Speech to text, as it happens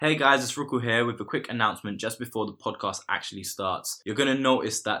Hey guys, it's Ruku here with a quick announcement just before the podcast actually starts. You're going to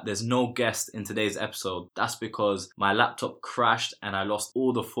notice that there's no guest in today's episode. That's because my laptop crashed and I lost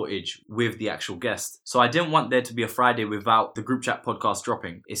all the footage with the actual guest. So I didn't want there to be a Friday without the group chat podcast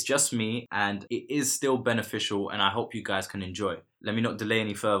dropping. It's just me and it is still beneficial and I hope you guys can enjoy. Let me not delay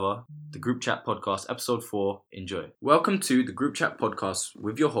any further. The Group Chat Podcast, Episode 4. Enjoy. Welcome to the Group Chat Podcast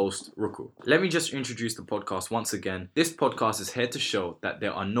with your host, Ruku. Let me just introduce the podcast once again. This podcast is here to show that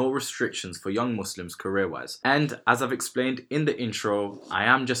there are no restrictions for young Muslims career-wise. And as I've explained in the intro, I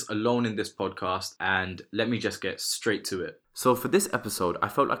am just alone in this podcast and let me just get straight to it. So for this episode, I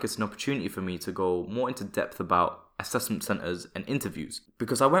felt like it's an opportunity for me to go more into depth about assessment centers and interviews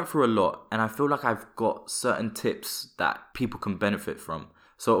because I went through a lot and I feel like I've got certain tips that people can benefit from.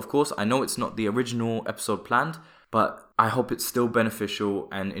 So of course, I know it's not the original episode planned, but I hope it's still beneficial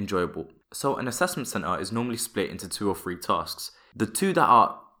and enjoyable. So an assessment center is normally split into 2 or 3 tasks. The 2 that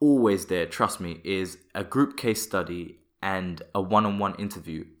are always there, trust me, is a group case study and a one-on-one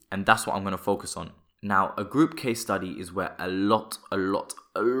interview. And that's what I'm going to focus on. Now, a group case study is where a lot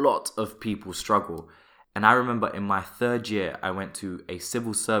of people struggle. And I remember in my 3rd year, I went to a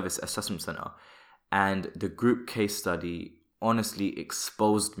civil service assessment center and the group case study honestly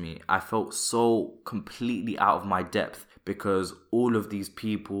exposed me. I felt so completely out of my depth because all of these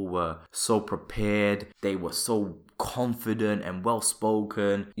people were so prepared. They were so confident and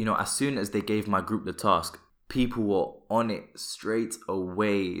well-spoken. You know, as soon as they gave my group the task, people were on it straight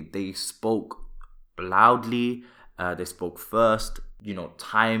away. They spoke loudly. They spoke first,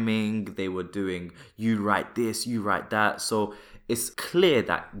 timing. They were doing, you write this, you write that. So it's clear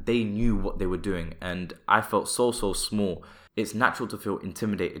that they knew what they were doing. And I felt so small. It's natural to feel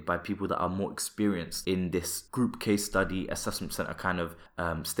intimidated by people that are more experienced in this group case study assessment center kind of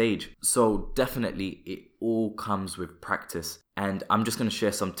stage. So definitely it all comes with practice. And I'm just going to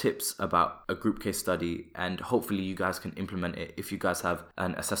share some tips about a group case study and hopefully you guys can implement it if you guys have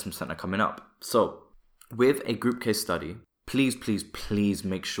an assessment center coming up. So with a group case study, please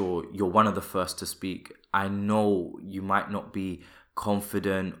make sure you're one of the first to speak. I know you might not be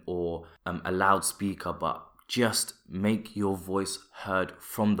confident or a loudspeaker, but just make your voice heard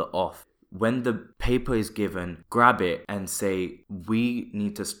from the off. When the paper is given, grab it and say, we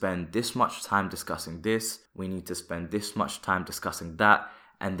need to spend this much time discussing this, we need to spend this much time discussing that,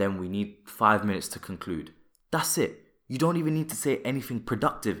 and then we need 5 minutes to conclude. That's it. You don't even need to say anything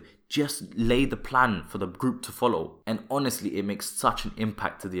productive. Just lay the plan for the group to follow. And honestly, it makes such an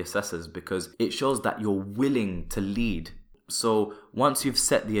impact to the assessors because it shows that you're willing to lead. So once you've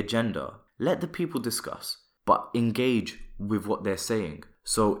set the agenda, let the people discuss, but engage with what they're saying.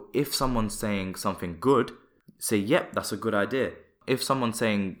 So if someone's saying something good, say, yep, that's a good idea. If someone's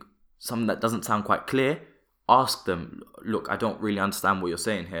saying something that doesn't sound quite clear, ask them, look, I don't really understand what you're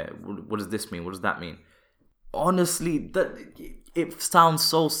saying here. What does this mean? What does that mean? Honestly, it sounds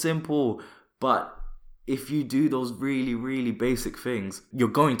so simple, but if you do those really basic things, you're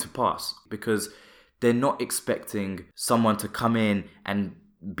going to pass because they're not expecting someone to come in and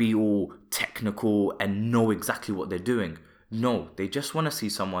be all technical and know exactly what they're doing. No, they just want to see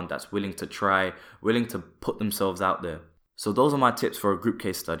someone that's willing to try, willing to put themselves out there. So those are my tips for a group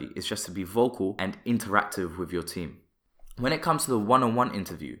case study. It's just to be vocal and interactive with your team. When it comes to the one-on-one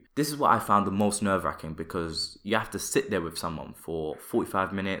interview, this is what I found the most nerve-wracking because you have to sit there with someone for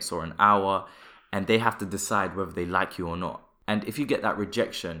 45 minutes or an hour and they have to decide whether they like you or not. And if you get that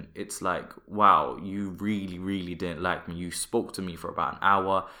rejection, it's like, wow, you really didn't like me. You spoke to me for about an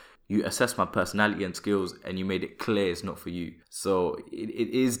hour. You assessed my personality and skills and you made it clear it's not for you. So it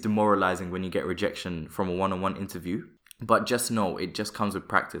is demoralizing when you get rejection from a one-on-one interview. But just know, it just comes with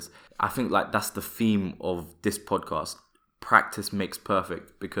practice. I think that's the theme of this podcast. Practice makes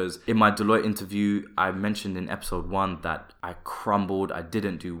perfect because in my Deloitte interview, I mentioned in episode 1 that I crumbled, I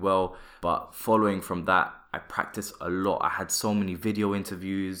didn't do well. But following from that, I practiced a lot. I had so many video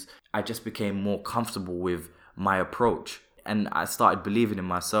interviews. I just became more comfortable with my approach. And I started believing in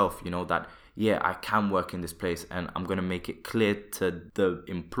myself, that, yeah, I can work in this place and I'm going to make it clear to the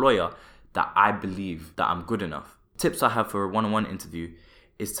employer that I believe that I'm good enough. Tips I have for a one-on-one interview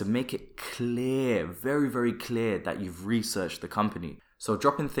is to make it clear, very clear that you've researched the company. So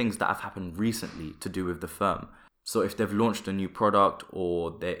drop in things that have happened recently to do with the firm. So if they've launched a new product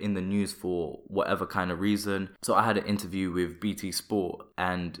or they're in the news for whatever kind of reason. So I had an interview with BT Sport,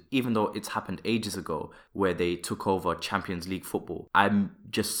 and even though it's happened ages ago where they took over Champions League football, I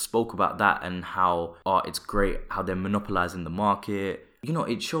just spoke about that and how it's great, how they're monopolizing the market.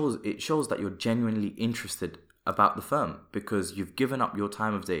 It shows that you're genuinely interested about the firm because you've given up your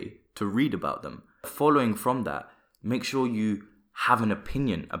time of day to read about them. Following from that, make sure you have an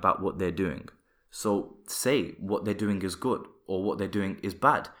opinion about what they're doing. So say what they're doing is good or what they're doing is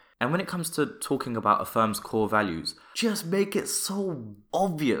bad. And when it comes to talking about a firm's core values, just make it so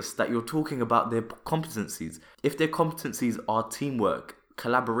obvious that you're talking about their competencies. If their competencies are teamwork,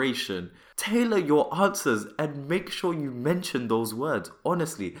 collaboration, tailor your answers and make sure you mention those words,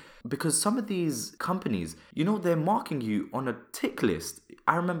 honestly. Because some of these companies, they're marking you on a tick list.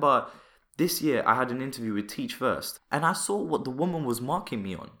 I remember this year I had an interview with Teach First and I saw what the woman was marking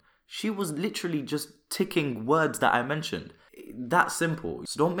me on. She was literally just ticking words that I mentioned. That simple.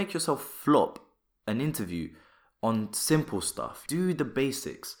 So don't make yourself flop an interview on simple stuff. Do the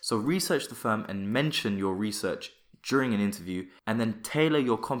basics. So research the firm and mention your research during an interview, and then tailor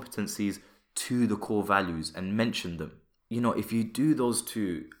your competencies to the core values and mention them. If you do those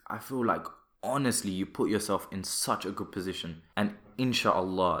two, I feel like honestly you put yourself in such a good position, and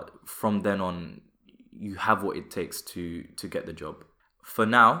inshallah from then on you have what it takes to get the job. For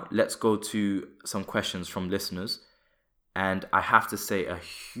now, let's go to some questions from listeners. And I have to say a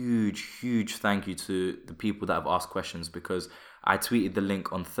huge thank you to the people that have asked questions, because I tweeted the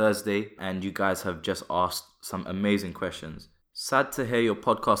link on Thursday and you guys have just asked some amazing questions. Sad to hear your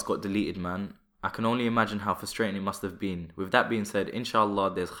podcast got deleted, man. I can only imagine how frustrating it must have been. With that being said,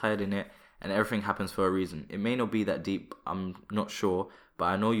 inshallah there's khair in it and everything happens for a reason. It may not be that deep, I'm not sure, but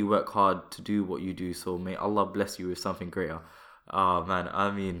I know you work hard to do what you do, so may Allah bless you with something greater. Oh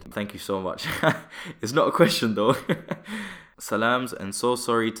man, thank you so much. It's not a question though. Salams, and so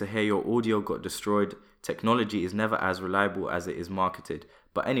sorry to hear your audio got destroyed. Technology is never as reliable as it is marketed.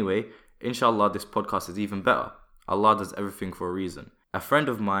 But anyway, inshallah this podcast is even better. Allah does everything for a reason. A friend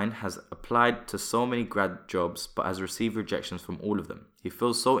of mine has applied to so many grad jobs but has received rejections from all of them. He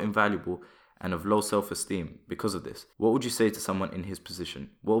feels so invaluable and of low self-esteem because of this. What would you say to someone in his position?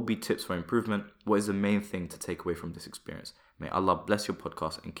 What would be tips for improvement? What is the main thing to take away from this experience? May Allah bless your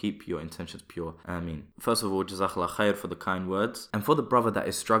podcast and keep your intentions pure. Ameen. First of all, Jazakallah khair for the kind words. And for the brother that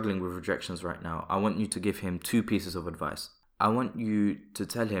is struggling with rejections right now, I want you to give him 2 pieces of advice. I want you to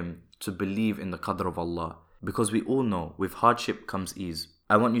tell him to believe in the qadr of Allah, because we all know with hardship comes ease.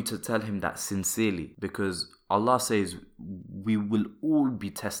 I want you to tell him that sincerely, because Allah says we will all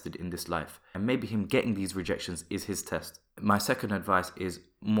be tested in this life, and maybe him getting these rejections is his test. My second advice is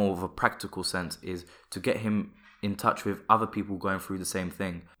more of a practical sense, is to get him in touch with other people going through the same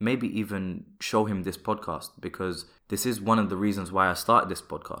thing. Maybe even show him this podcast, because this is one of the reasons why I started this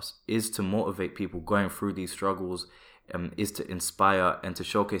podcast, is to motivate people going through these struggles, is to inspire and to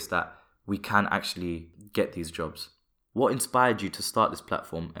showcase that we can actually get these jobs. What inspired you to start this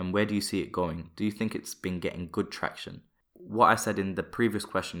platform, and where do you see it going? Do you think it's been getting good traction? What I said in the previous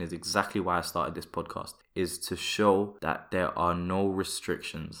question is exactly why I started this podcast, is to show that there are no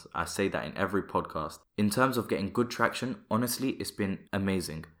restrictions. I say that in every podcast. In terms of getting good traction, honestly, it's been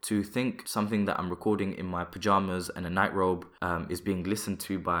amazing. To think something that I'm recording in my pajamas and a night robe is being listened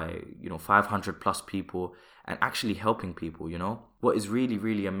to by 500 plus people and actually helping people. What is really,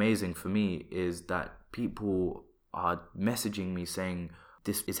 really amazing for me is that people are messaging me saying,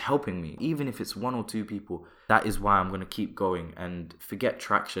 this is helping me, even if it's 1 or 2 people. That is why I'm going to keep going and forget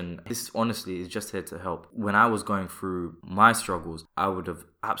traction. This honestly is just here to help. When I was going through my struggles, I would have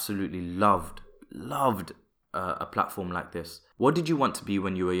absolutely loved a platform like this. What did you want to be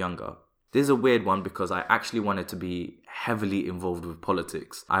when you were younger? This is a weird one because I actually wanted to be heavily involved with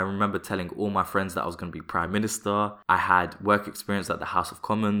politics. I remember telling all my friends that I was going to be Prime Minister. I had work experience at the House of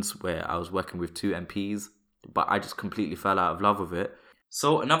Commons where I was working with 2 MPs, but I just completely fell out of love with it.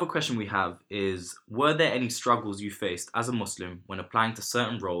 So another question we have is, were there any struggles you faced as a Muslim when applying to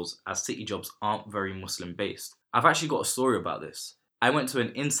certain roles, as city jobs aren't very Muslim based? I've actually got a story about this. I went to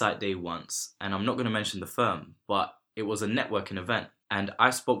an Insight Day once, and I'm not going to mention the firm, but it was a networking event. And I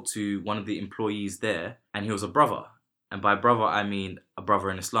spoke to one of the employees there, and he was a brother. And by brother, I mean a brother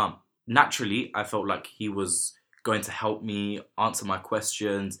in Islam. Naturally, I felt like he was going to help me answer my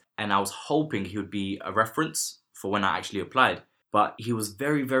questions, and I was hoping he would be a reference for when I actually applied. But he was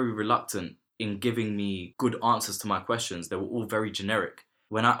very, very reluctant in giving me good answers to my questions. They were all very generic.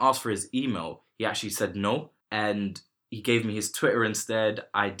 When I asked for his email, he actually said no, and he gave me his Twitter instead.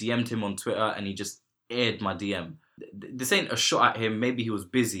 I DM'd him on Twitter, and he just aired my DM. This ain't a shot at him, maybe he was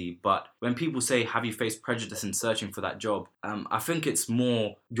busy, but when people say, have you faced prejudice in searching for that job? I think it's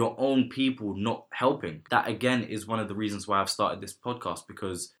more your own people not helping. That again is one of the reasons why I've started this podcast,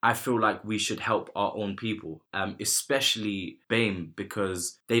 because I feel like we should help our own people, especially BAME,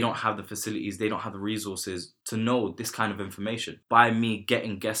 because they don't have the facilities, they don't have the resources to know this kind of information. By me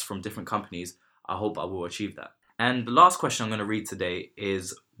getting guests from different companies, I hope I will achieve that. And the last question I'm going to read today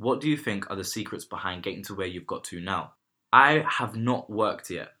is, what do you think are the secrets behind getting to where you've got to now? I have not worked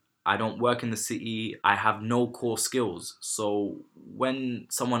yet. I don't work in the city. I have no core skills. So when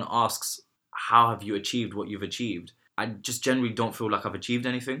someone asks, how have you achieved what you've achieved? I just generally don't feel like I've achieved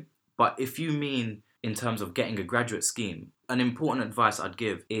anything. But if you mean in terms of getting a graduate scheme, an important advice I'd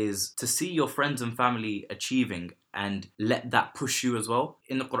give is to see your friends and family achieving and let that push you as well.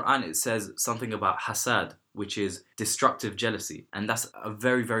 In the Quran, it says something about hasad, which is destructive jealousy. And that's a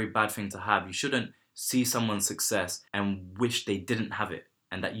very, very bad thing to have. You shouldn't see someone's success and wish they didn't have it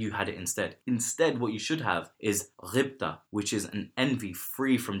and that you had it instead. Instead, what you should have is ghibta, which is an envy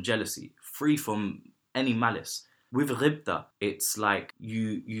free from jealousy, free from any malice. With ghibta, it's like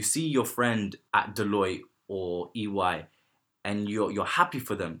you see your friend at Deloitte or EY and you're happy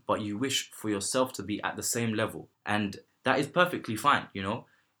for them, but you wish for yourself to be at the same level. And that is perfectly fine, you know?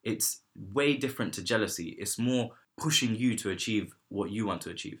 It's way different to jealousy. It's more pushing you to achieve what you want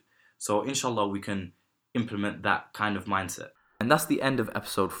to achieve. So inshallah, we can implement that kind of mindset. And that's the end of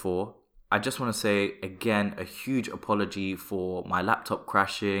episode 4. I just want to say again a huge apology for my laptop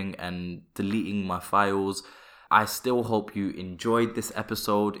crashing and deleting my files. I still hope you enjoyed this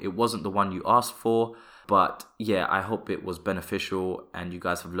episode. It wasn't the one you asked for, but yeah, I hope it was beneficial and you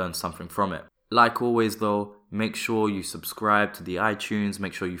guys have learned something from it. Like always though, make sure you subscribe to the iTunes,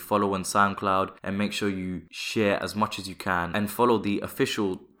 make sure you follow on SoundCloud, and make sure you share as much as you can and follow the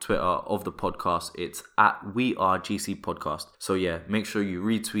official Twitter of the podcast. It's at WeAreGC Podcast. So yeah, make sure you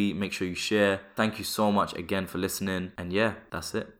retweet, make sure you share. Thank you so much again for listening. And yeah, that's it.